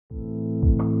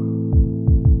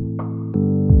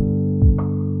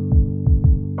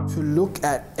look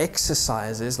at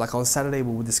exercises, like on Saturday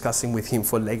we were discussing with him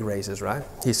for leg raises, right?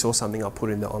 He saw something I put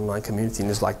in the online community and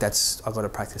was like, I've got to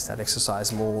practice that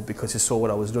exercise more because he saw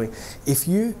what I was doing. If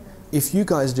you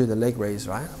guys do the leg raise,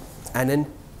 right? And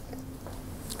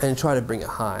try to bring it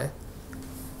high,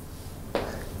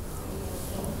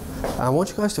 I want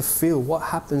you guys to feel what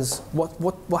happens, what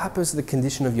happens to the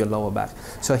condition of your lower back.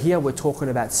 So here we're talking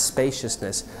about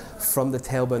spaciousness from the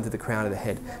tailbone to the crown of the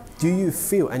head. Do you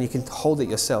feel, and you can hold it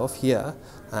yourself here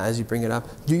as you bring it up,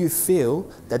 do you feel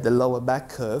that the lower back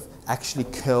curve actually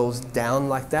curls down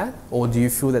like that? Or do you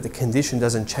feel that the condition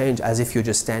doesn't change as if you're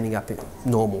just standing up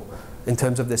normal? In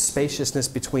terms of the spaciousness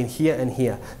between here and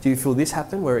here, do you feel this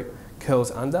happen where it curls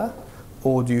under?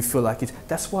 Or do you feel like it's,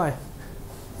 that's why,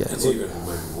 yeah. It's even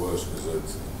maybe worse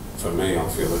because for me I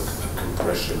feel a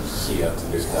compression here to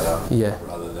lift that up, yeah,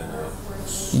 rather than a...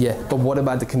 Yeah, but what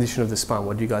about the condition of the spine?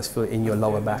 What do you guys feel in your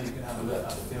lower back? I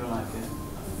feel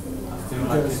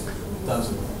like it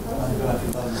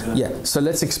doesn't. Yeah, so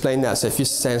let's explain that. So if you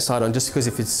stand side on, just because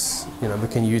if it's, you know, we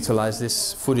can utilize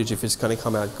this footage if it's going to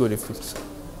come out good. If it's,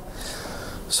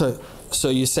 so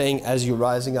you're saying as you're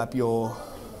rising up your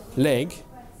leg,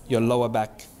 your lower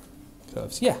back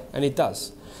curves. Yeah, and it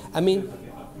does. I mean,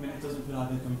 it doesn't feel like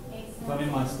if I'm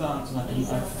in my stance and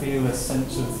I feel a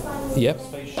sense of yep,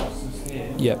 spaciousness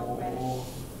here. Yep. Or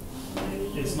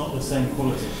it's not the same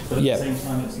quality, but at yep, the same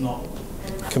time it's not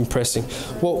compressing.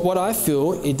 Well, what I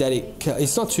feel is that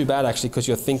it's not too bad actually because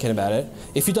you're thinking about it.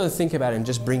 If you don't think about it and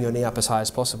just bring your knee up as high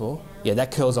as possible, yeah,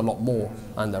 that curls a lot more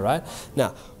under, right?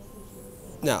 Now,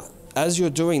 as you're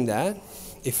doing that,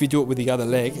 if you do it with the other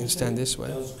leg and stand this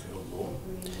way.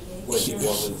 When he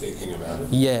wasn't thinking about it.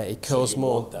 Yeah, it curls so you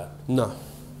more. want that? No,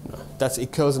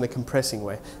 it curls in a compressing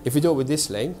way. If you do it with this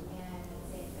leg,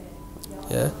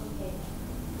 yeah,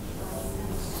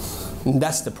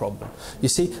 that's the problem. You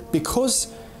see,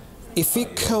 because if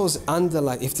it curls under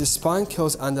like, if the spine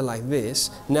curls under like this,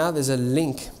 now there's a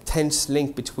link, tense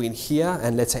link between here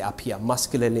and let's say up here,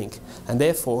 muscular link. And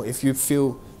therefore, if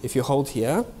you hold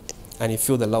here and you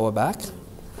feel the lower back,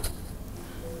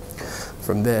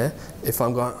 from there, if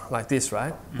I'm going like this,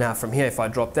 right? Now from here, if I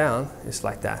drop down, it's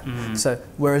like that. So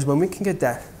whereas when we can get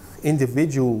that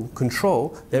individual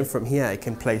control, then from here it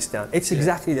can place down. It's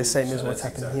exactly the same as what's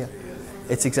happening here.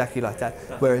 It's exactly like that.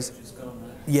 Whereas,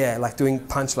 yeah, like doing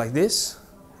punch like this,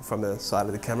 from the side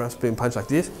of the camera, doing punch like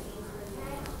this,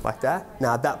 like that.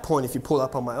 Now at that point, if you pull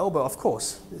up on my elbow, of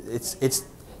course, it's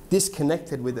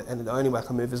disconnected with it, and the only way I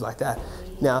can move is like that.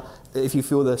 Now, if you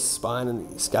feel the spine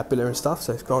and scapular and stuff,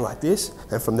 so it's going like this,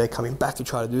 and from there coming back to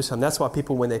try to do something. That's why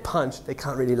people, when they punch, they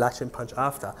can't really latch and punch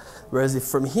after. Whereas if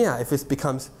from here, if it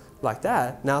becomes like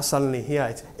that, now suddenly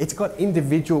here, it's got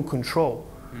individual control.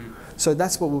 So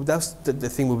that's the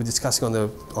thing we were discussing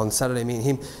on Saturday, me and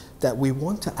him, that we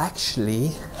want to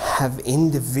actually have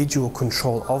individual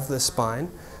control of the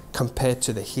spine compared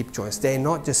to the hip joints. They're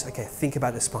not just, okay, think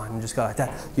about the spine and just go like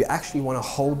that. You actually want to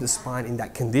hold the spine in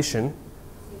that condition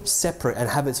separate and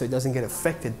have it so it doesn't get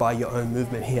affected by your own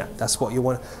movement here. That's what you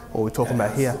want, what we're talking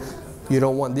about here. You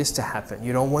don't want this to happen.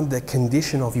 You don't want the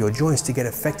condition of your joints to get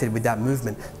affected with that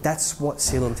movement. That's what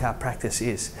Seal and Tao practice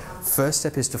is. First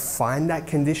step is to find that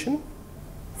condition,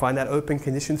 find that open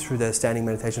condition through the standing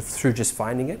meditation, through just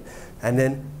finding it. And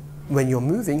then when you're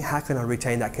moving, how can I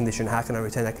retain that condition? How can I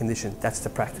retain that condition? That's the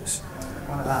practice.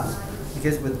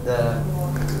 Because with the,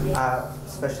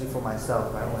 especially for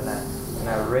myself, right, when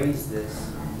I raise this,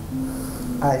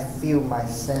 I feel my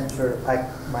center,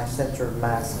 my center of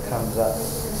mass comes up.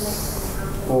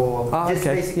 Or just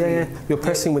okay, basically, yeah. You're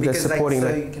pressing with the supporting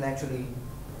leg. So you can actually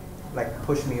like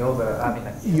push me over. I mean,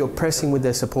 like, you're pressing with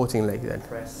the supporting leg then.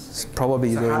 Press.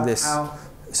 Probably you're doing this. How,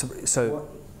 so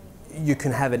you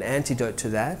can have an antidote to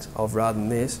that of rather than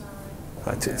this,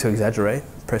 to exaggerate,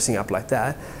 pressing up like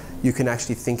that. You can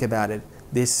actually think about it,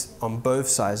 this on both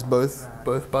sides, both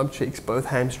bum cheeks, both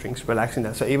hamstrings, relaxing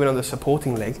that. So even on the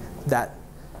supporting leg, that,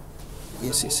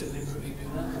 yes,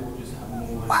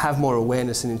 have more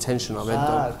awareness and intention of it.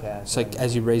 okay. So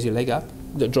as you raise your leg up,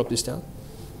 drop this down,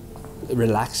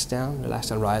 relax down,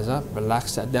 rise up,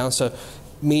 relax that down. So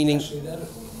meaning, actually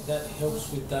that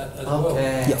helps with that as well.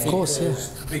 Yeah, of course, yeah.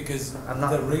 Because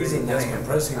the reason that's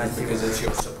compressing is because it's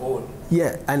your support.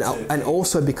 Yeah, and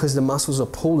also because the muscles are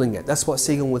pulling it. That's what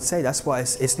Segan would say. That's why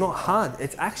it's not hard.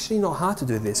 It's actually not hard to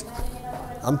do this.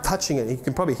 I'm touching it. You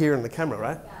can probably hear it on the camera,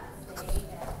 right?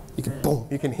 You can, boom,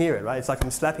 you can hear it, right? It's like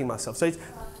I'm slapping myself. So it's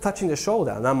touching the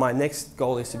shoulder. Now my next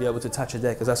goal is to be able to touch it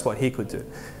there because that's what he could do,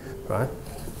 right?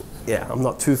 Yeah, I'm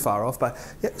not too far off, but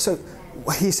yeah, so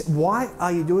why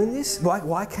are you doing this?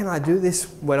 Why can I do this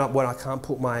when I can't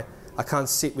put my I can't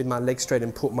sit with my legs straight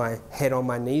and put my head on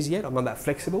my knees yet. I'm not that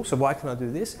flexible. So why can I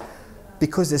do this?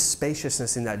 Because there's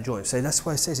spaciousness in that joint. So that's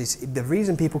why it says it's, the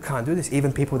reason people can't do this,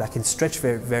 even people that can stretch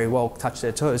very, very well, touch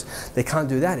their toes, they can't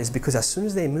do that is because as soon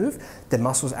as they move, the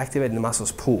muscles activate and the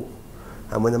muscles pull.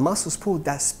 And when the muscles pull,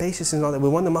 that spaciousness is not that. We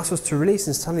want the muscles to release,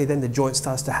 and suddenly then the joint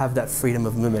starts to have that freedom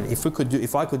of movement. If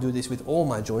I could do this with all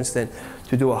my joints, then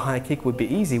to do a high kick would be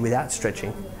easy without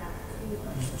stretching.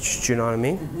 Do you know what I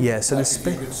mean? Yeah. So like if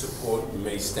you could support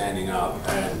me standing up,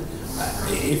 and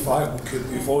if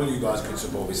all you guys could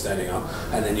support me standing up,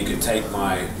 and then you could take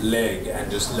my leg and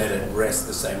just let it rest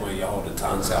the same way you hold a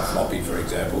tongue out floppy, for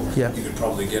example. Yeah. You could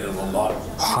probably get it a lot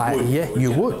higher. Yeah,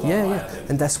 you would. Yeah.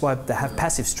 And that's why they have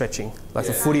passive stretching, like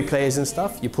the footy players and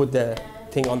stuff. You put the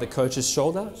thing on the coach's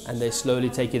shoulder, and they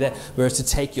slowly take you there. Whereas to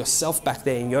take yourself back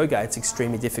there in yoga, it's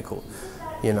extremely difficult.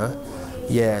 You know.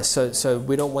 Yeah, so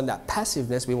we don't want that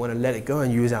passiveness, we want to let it go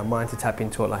and use our mind to tap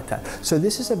into it like that. So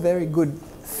this is a very good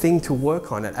thing to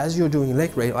work on it. As you're doing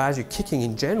leg raise, or as you're kicking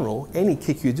in general, any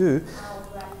kick you do,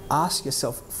 ask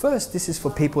yourself, first, this is for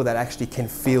people that actually can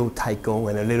feel taikong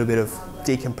and a little bit of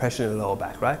decompression in the lower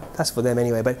back, right? That's for them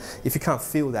anyway, but if you can't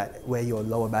feel that, where your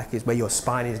lower back is, where your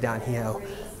spine is down here,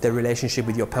 the relationship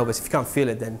with your pelvis, if you can't feel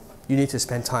it, then you need to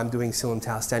spend time doing Sil and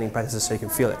Tao standing practices so you can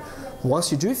feel it.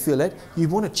 Once you do feel it, you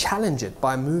want to challenge it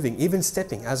by moving, even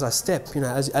stepping. As I step, you know,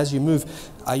 as you move,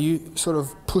 are you sort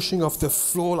of pushing off the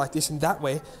floor like this and that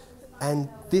way? And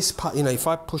this part, you know, if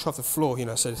I push off the floor, you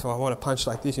know, so if I want to punch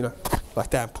like this, you know, like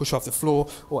that, push off the floor,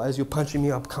 or as you're punching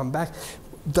me up, come back,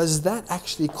 does that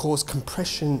actually cause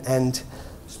compression and...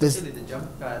 Especially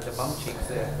the bum cheeks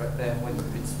there, but then when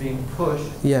it's being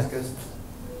pushed, yeah. it goes...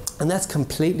 And that's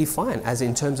completely fine, as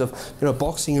in terms of, you know,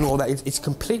 boxing and all that. It's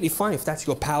completely fine if that's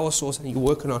your power source and you're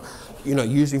working on, you know,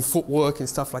 using footwork and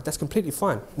stuff like that. That's completely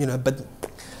fine, you know.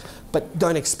 But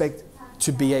don't expect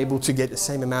to be able to get the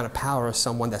same amount of power as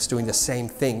someone that's doing the same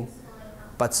thing,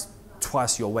 but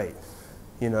twice your weight,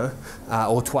 you know,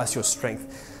 or twice your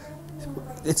strength.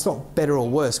 It's not better or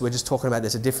worse. We're just talking about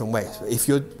there's a different way. If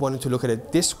you're wanting to look at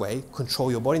it this way,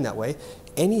 control your body in that way,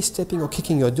 any stepping or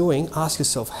kicking you're doing, ask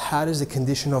yourself, how does the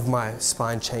condition of my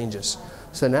spine changes?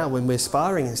 So now when we're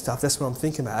sparring and stuff, that's what I'm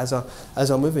thinking about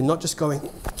as I'm moving, not just going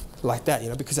like that, you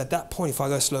know, because at that point, if I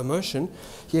go slow motion,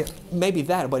 yeah, maybe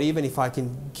that, but even if I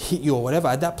can hit you or whatever,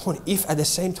 at that point, if at the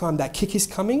same time that kick is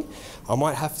coming, I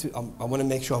might have to, I want to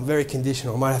make sure I'm very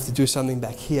conditional, I might have to do something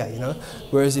back here, you know.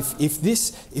 Whereas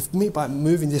if me by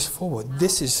moving this forward,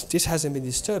 this hasn't been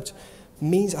disturbed,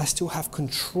 means I still have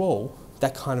control,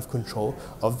 that kind of control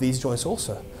of these joints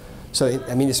also. So,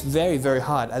 I mean, it's very, very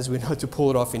hard, as we know, to pull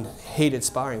it off in heated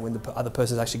sparring when the other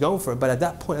person's actually going for it. But at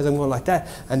that point, as I'm going like that,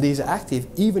 and these are active,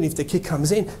 even if the kick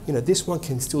comes in, you know, this one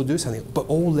can still do something. But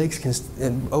all legs can,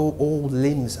 and all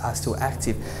limbs are still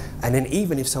active. And then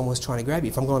even if someone's trying to grab you,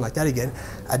 if I'm going like that again,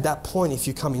 at that point, if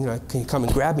you come, you know, can you come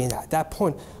and grab me? And at that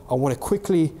point, I want to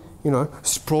quickly, you know,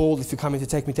 sprawl if you're coming to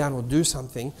take me down or do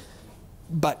something.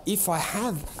 But if I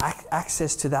have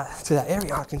access to that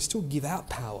area, I can still give out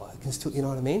power. I can still, you know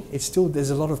what I mean? It's still, there's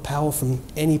a lot of power from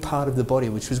any part of the body,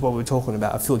 which is what we're talking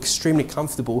about. I feel extremely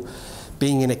comfortable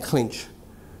being in a clinch.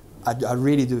 I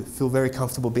really do feel very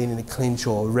comfortable being in a clinch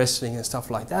or wrestling and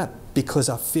stuff like that, because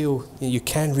I feel, you know, you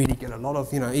can really get a lot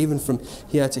of, you know, even from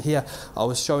here to here. I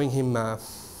was showing him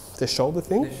the shoulder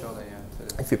thing. The shoulder,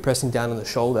 yeah. If you're pressing down on the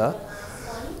shoulder,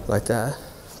 like that.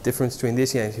 Difference between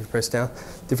this, yeah, if you press down,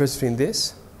 difference between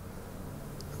this,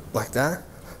 like that,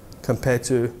 compared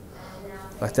to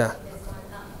like that,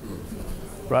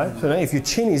 right? So now if your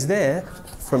chin is there,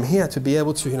 from here to be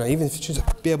able to, you know, even if you choose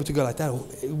to be able to go like that, or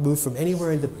move from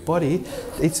anywhere in the body,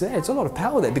 it's there, it's a lot of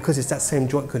power there because it's that same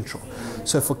joint control.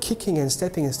 So for kicking and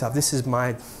stepping and stuff, this is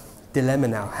my dilemma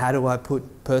now. How do I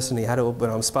put, personally, when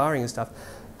I'm sparring and stuff,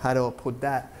 how do I put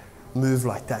that, move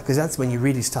like that? Because that's when you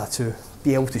really start to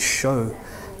be able to show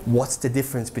what's the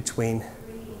difference between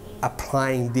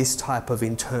applying this type of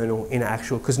internal in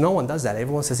actual, because no one does that.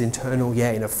 Everyone says internal,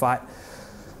 yeah, in a fight.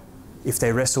 If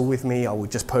they wrestle with me, I would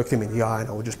just poke them in the eye and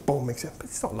I would just boom, but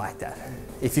it's not like that.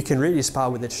 If you can really spar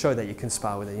with it, show that you can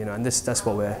spar with it, you know, and that's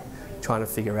what we're trying to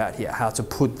figure out here, how to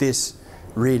put this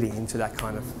really into that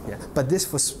kind of, yeah. But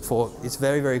this it's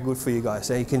very, very good for you guys.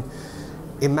 So you can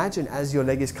imagine as your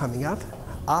leg is coming up,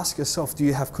 ask yourself, do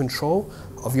you have control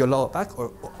of your lower back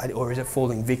or is it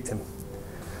falling victim?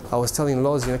 I was telling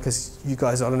Loz, you know, because you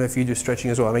guys, I don't know if you do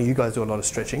stretching as well. I mean, you guys do a lot of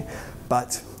stretching.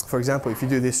 But, for example, if you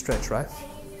do this stretch, right?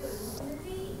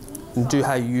 And do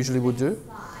how you usually would do,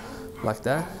 like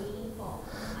that.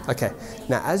 Okay,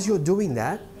 now as you're doing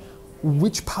that,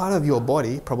 which part of your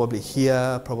body, probably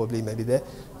here, probably maybe there,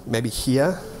 maybe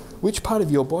here, which part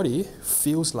of your body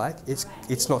feels like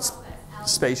it's not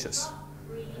spacious?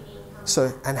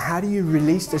 So, and how do you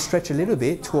release the stretch a little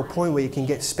bit to a point where you can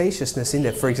get spaciousness in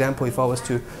there? For example, if I was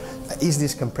to, is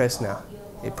this compressed now?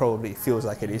 It probably feels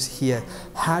like it is here.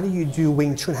 How do you do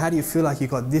Wing Chun? How do you feel like you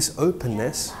got this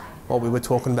openness, what we were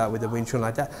talking about with the Wing Chun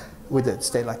like that, with the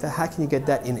state like that? How can you get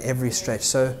that in every stretch?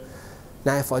 So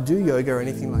now if I do yoga or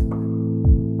anything like that,